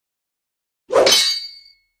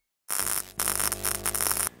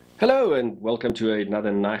Hello and welcome to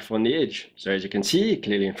another Knife on the Edge. So as you can see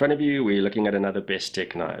clearly in front of you, we're looking at another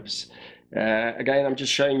Bestech knives. Again, I'm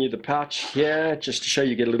just showing you the pouch here, just to show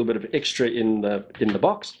you get a little bit of extra in the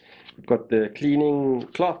box. We've got the cleaning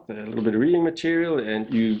cloth, a little bit of reading material,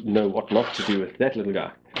 and you know what not to do with that little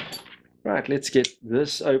guy. Right, let's get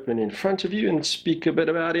this open in front of you and speak a bit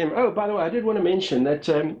about him. Oh, by the way, I did want to mention that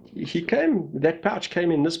that pouch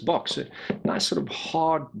came in this box, a nice sort of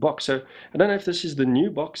hard box. So I don't know if this is the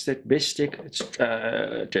new box that Bestech, it's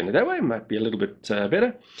turned it that way, might be a little bit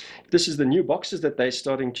better. This is the new boxes that they're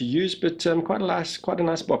starting to use, but quite a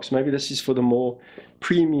nice box. Maybe this is for the more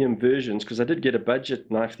premium versions, because I did get a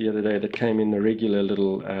budget knife the other day that came in the regular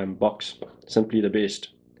little box. Simply the best.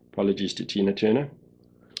 Apologies to Tina Turner.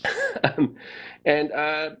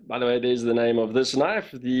 By the way, there's the name of this knife,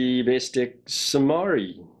 the Bestech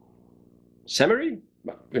Samari. Samari?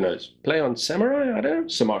 Who knows? Play on samurai? I don't know.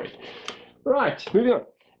 Samari. Right, moving on.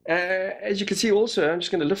 As you can see also, I'm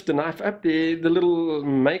just going to lift the knife up there, the little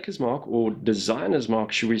maker's mark, or designer's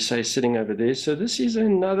mark, should we say, sitting over there. So this is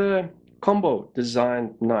another Kombou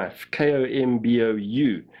designed knife,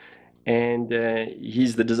 Kombou. And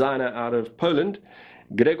he's the designer out of Poland,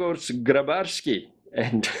 Grzegorz Grabarski.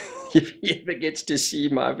 And if he ever gets to see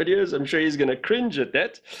my videos, I'm sure he's going to cringe at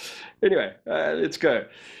that. Anyway, let's go.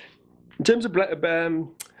 In terms of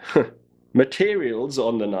materials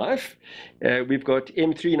on the knife, we've got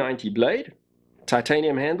M390 blade,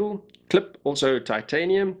 titanium handle, clip also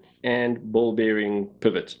titanium, and ball bearing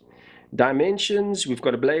pivot. Dimensions, we've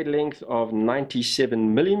got a blade length of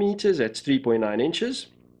 97 millimeters, that's 3.9 inches.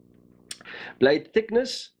 Blade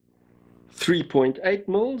thickness, 3.8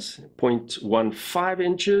 mils, 0.15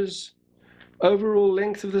 inches. Overall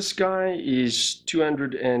length of this guy is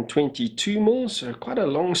 222 mils, so quite a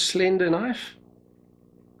long, slender knife.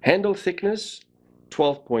 Handle thickness,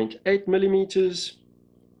 12.8 millimeters.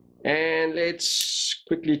 And let's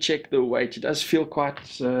quickly check the weight. It does feel quite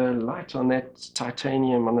light on that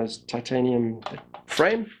titanium, on this titanium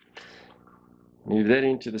frame. Move that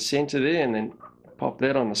into the center there and then pop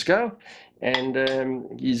that on the scale.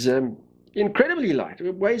 And he's incredibly light.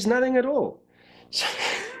 It weighs nothing at all. So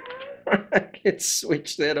let's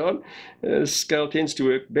switch that on. The scale tends to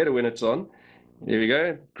work better when it's on. There we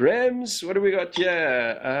go. Grams, what do we got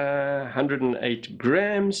here? 108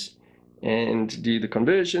 grams. And do the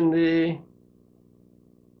conversion there.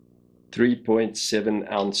 3.7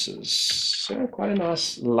 ounces. So quite a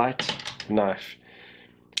nice light knife.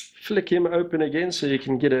 Flick him open again so you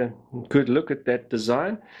can get a good look at that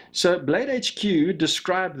design. So Blade HQ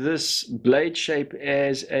described this blade shape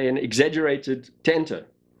as an exaggerated tanter.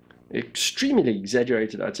 Extremely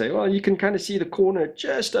exaggerated, I'd say. Well, you can kind of see the corner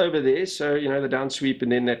just over there. So, you know, the down sweep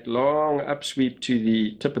and then that long up sweep to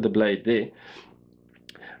the tip of the blade there.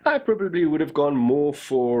 I probably would have gone more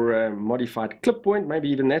for modified clip point. Maybe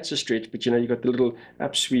even that's a stretch, but you know, you got the little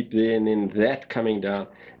up sweep there and then that coming down.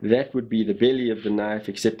 That would be the belly of the knife,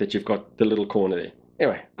 except that you've got the little corner there.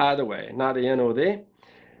 Anyway, either way, neither here nor there.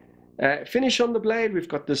 Finish on the blade, we've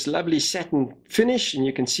got this lovely satin finish, and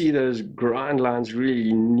you can see those grind lines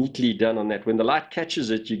really neatly done on that. When the light catches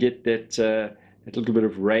it, you get that little bit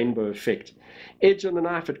of rainbow effect. Edge on the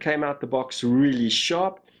knife, it came out the box really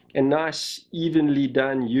sharp. A nice, evenly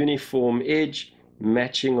done, uniform edge,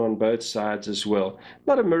 matching on both sides as well.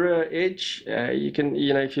 Not a mirror edge. You can,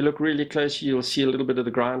 you know, if you look really close, you'll see a little bit of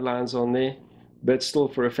the grind lines on there. But still,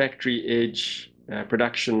 for a factory edge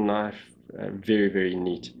production knife, very, very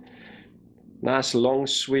neat. Nice long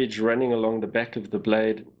swedge running along the back of the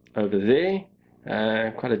blade over there.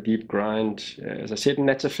 Quite a deep grind, as I said, and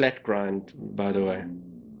that's a flat grind, by the way.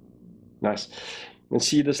 Nice. And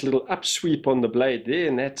see this little up sweep on the blade there,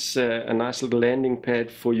 and that's a nice little landing pad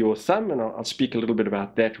for your thumb, and I'll speak a little bit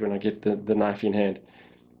about that when I get the knife in hand.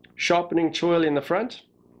 Sharpening choil in the front,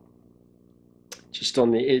 just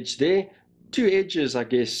on the edge there. Two edges, I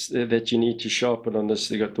guess, that you need to sharpen on this.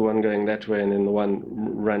 You got the one going that way and then the one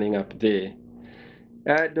running up there.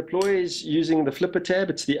 Deploys using the flipper tab.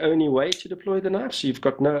 It's the only way to deploy the knife, so you've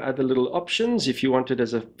got no other little options. If you want it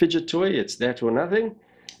as a fidget toy, it's that or nothing.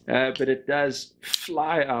 But it does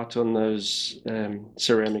fly out on those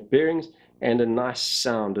ceramic bearings, and a nice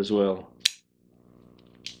sound as well.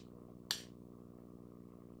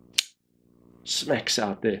 Smacks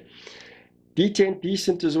out there. Detent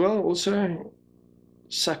decent as well, also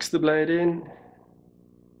sucks the blade in.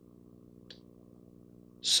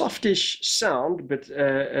 Softish sound, but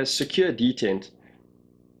a secure detent.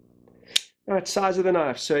 Right, size of the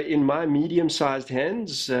knife. So in my medium-sized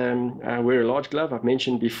hands, I wear a large glove. I've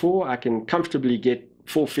mentioned before, I can comfortably get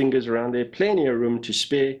 4 fingers around there, plenty of room to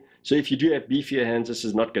spare. So if you do have beefier hands, this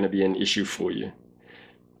is not going to be an issue for you.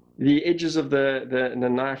 the edges of the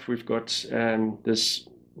knife, we've got this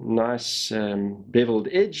nice beveled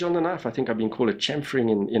edge on the knife. I think I've been called it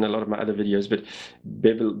chamfering in a lot of my other videos, but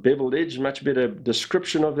beveled edge, much better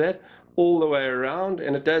description of that, all the way around.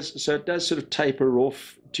 And it does sort of taper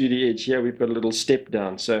off to the edge. Here we've got a little step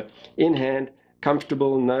down. So in hand,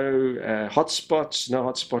 comfortable, no hot spots, no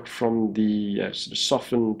hot spot from the sort of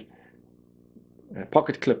softened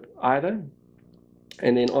pocket clip either.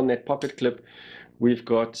 And then on that pocket clip, we've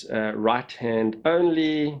got right hand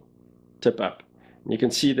only tip up. And you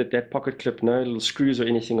can see that pocket clip, no little screws or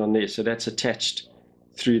anything on there. So that's attached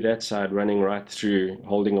through that side, running right through,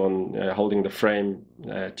 holding the frame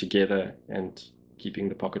together and keeping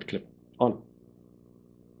the pocket clip on.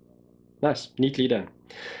 Nice, neatly done.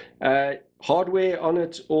 Hardware on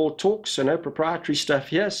it all talks, so no proprietary stuff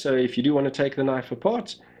here. So if you do want to take the knife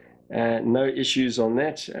apart, no issues on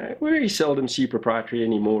that. We very seldom see proprietary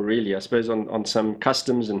anymore, really. I suppose on some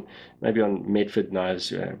customs and maybe on Medford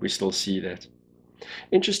knives, we still see that.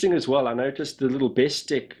 Interesting as well, I noticed the little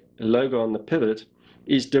Bestech logo on the pivot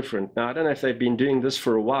is different. Now, I don't know if they've been doing this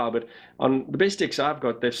for a while, but on the Bestechs I've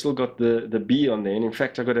got, they've still got the B on there. And in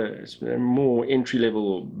fact, I got a more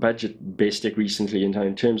entry-level budget Bestech recently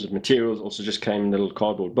in terms of materials, also just came in a little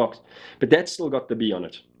cardboard box. But that's still got the B on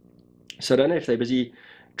it. So I don't know if they're busy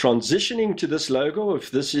transitioning to this logo, or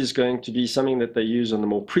if this is going to be something that they use on the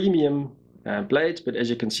more premium blades, but as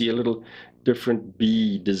you can see, a little different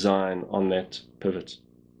B design on that pivot.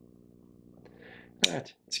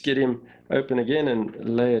 Right, let's get him open again and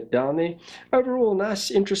lay it down there. Overall, nice,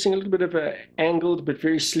 interesting, a little bit of an angled but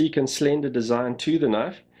very sleek and slender design to the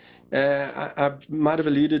knife. I might have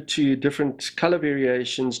alluded to different color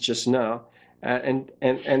variations just now. And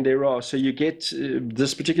there are, so you get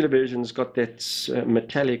this particular version's got that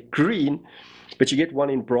metallic green, but you get one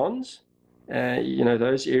in bronze,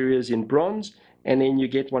 those areas in bronze, and then you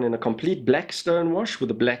get one in a complete black stonewash with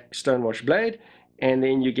a black stonewash blade, and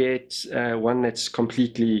then you get one that's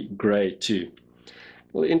completely gray too.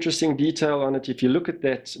 Well, interesting detail on it. If you look at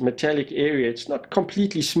that metallic area, it's not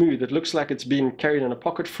completely smooth. It looks like it's been carried in a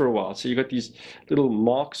pocket for a while. So you've got these little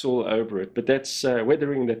marks all over it, but that's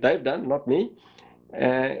weathering that they've done, not me.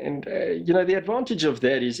 The advantage of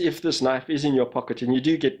that is if this knife is in your pocket and you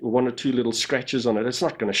do get one or two little scratches on it, it's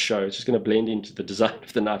not going to show. It's just going to blend into the design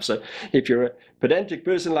of the knife. So if you're a pedantic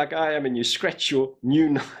person like I am and you scratch your new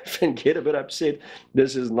knife and get a bit upset,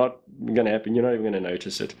 this is not going to happen. You're not even going to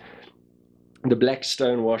notice it. The black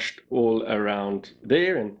stone washed all around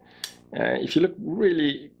there, and if you look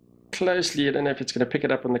really closely, I don't know if it's going to pick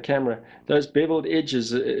it up on the camera, those beveled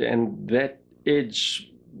edges and that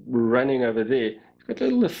edge running over there, it's got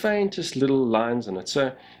the faintest little lines on it. So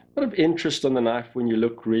a lot of interest on the knife when you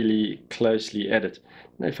look really closely at it.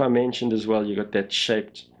 And if I mentioned as well, you got that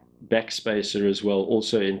shaped backspacer as well,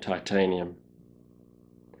 also in titanium.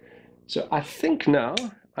 So I think now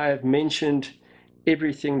I have mentioned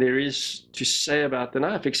everything there is to say about the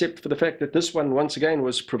knife, except for the fact that this one, once again,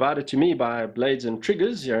 was provided to me by Blades and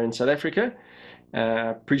Triggers here in South Africa.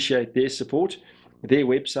 Appreciate their support. Their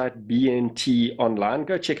website, BNT Online,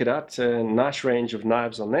 go check it out. A nice range of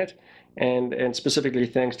knives on that, and specifically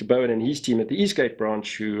thanks to Bowen and his team at the Eastgate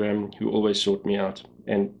branch who always sort me out,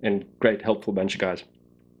 and great helpful bunch of guys.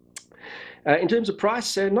 In terms of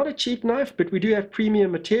price, not a cheap knife, but we do have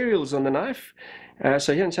premium materials on the knife.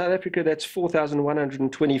 So here in South Africa, that's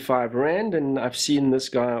 4,125 Rand, and I've seen this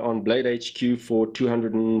guy on Blade HQ for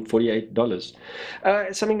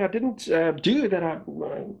 $248. Something I didn't do that I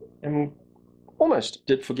almost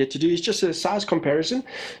did forget to do is just a size comparison.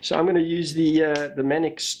 So I'm going to use the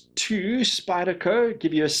Manix 2 Spyderco,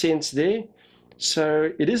 give you a sense there.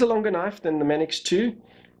 So it is a longer knife than the Manix 2,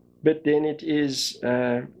 but then it's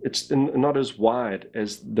not as wide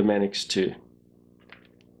as the Manix 2.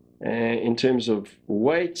 In terms of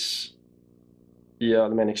weights, yeah,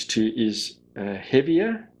 the Manix 2 is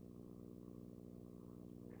heavier.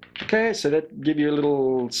 Okay, so that gives you a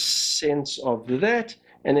little sense of that.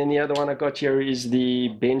 And then the other one I got here is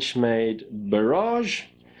the Benchmade Barrage,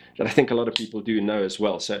 that I think a lot of people do know as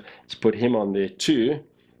well. So let's put him on there too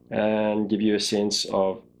and give you a sense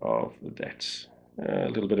of that. A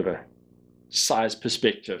little bit of a size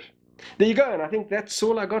perspective. There you go, and I think that's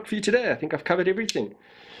all I got for you today. I think I've covered everything.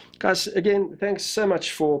 Guys, again, thanks so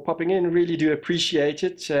much for popping in. Really do appreciate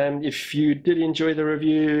it. If you did enjoy the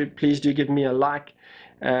review, please do give me a like.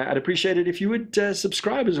 I'd appreciate it if you would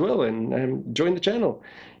subscribe as well and join the channel.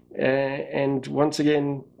 And once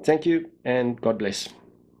again, thank you and God bless.